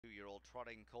5-year-old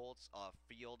trotting colts, a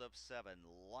field of 7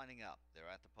 lining up.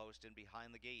 They're at the post and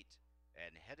behind the gate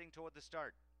and heading toward the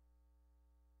start.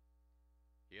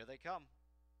 Here they come.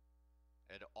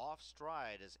 And off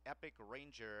stride is Epic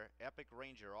Ranger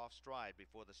off stride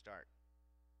before the start.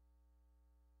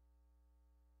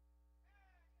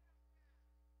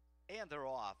 And they're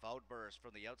off. Outburst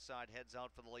from the outside heads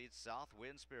out for the lead.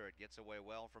 Southwind Spirit gets away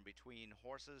well from between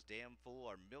horses. Damn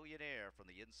Fool or Millionaire from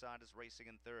the inside is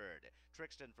racing in third.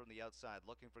 Trixton from the outside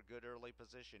looking for good early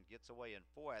position. Gets away in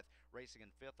fourth. Racing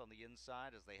in fifth on the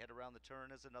inside as they head around the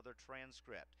turn is another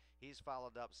Transcript. He's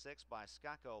followed up sixth by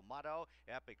Skako Motto.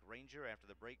 Epic Ranger after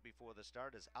the break before the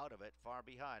start is out of it, far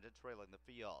behind and trailing the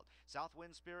field.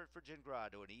 Southwind Spirit for Jingra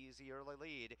to an easy early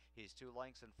lead. He's 2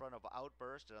 lengths in front of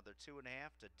Outburst. Another 2.5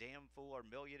 to Damn Fool or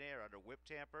Millionaire under whip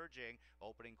tap urging.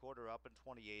 Opening quarter up in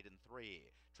 28 and 3.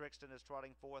 Trixton is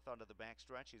trotting fourth onto the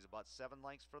backstretch. He's about 7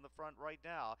 lengths from the front right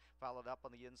now. Followed up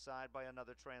on the inside by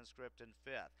another Transcript in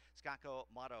fifth. Skako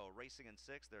Motto racing in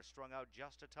sixth. They're strung out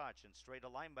just a touch in straight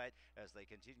alignment as they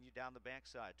continue down the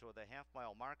backside toward the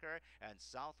half-mile marker. And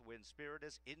Southwind Spirit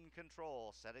is in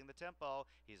control, setting the tempo.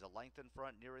 He's a length in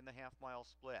front nearing the half-mile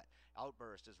split.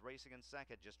 Outburst is racing in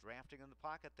second, just drafting in the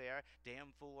pocket there.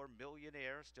 Damn Fool or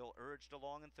Millionaire still urged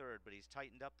along in third, but he's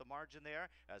tightened up the margin there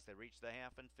as they reach the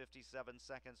half in 57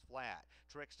 seconds flat.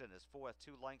 Trixton is fourth,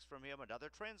 2 lengths from him.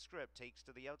 Another Transcript takes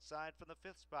to the outside from the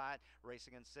fifth spot.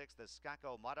 Racing in sixth is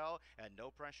Skako Motto, and no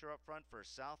pressure up front for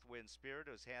Southwind Spirit,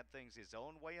 who's had things his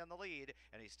own way on the lead,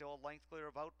 and he's still a length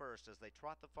clear of Outburst as they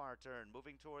trot the far turn,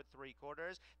 moving toward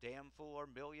 3/4. Damn Fool or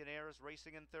Millionaire is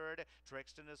racing in third.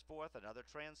 Trixton is fourth. Another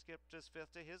Transcript is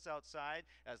fifth to his outside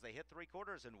as they hit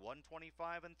 3/4 in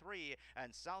 1:25 and 3.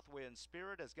 And Southwind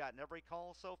Spirit has gotten every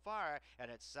call so far,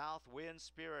 and it's Southwind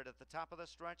Spirit at the top of the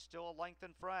stretch, still a length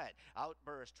in front.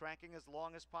 Outburst tracking as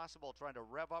long as possible, trying to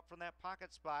rev up from that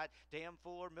pocket spot. Damn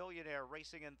Fool or Millionaire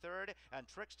racing in third, and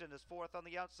Trixton is fourth on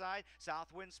the outside.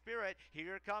 Southwind Spirit,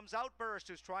 here comes Outburst,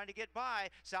 who's trying to get by.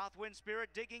 Southwind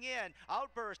Spirit digging in.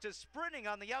 Outburst is sprinting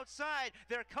on the outside.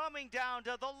 They're coming down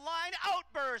to the line.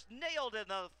 Outburst nailed in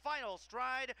the final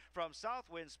stride from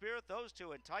Southwind Spirit. Those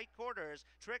two in tight quarters.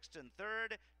 Trixton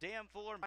third. Damn Fool or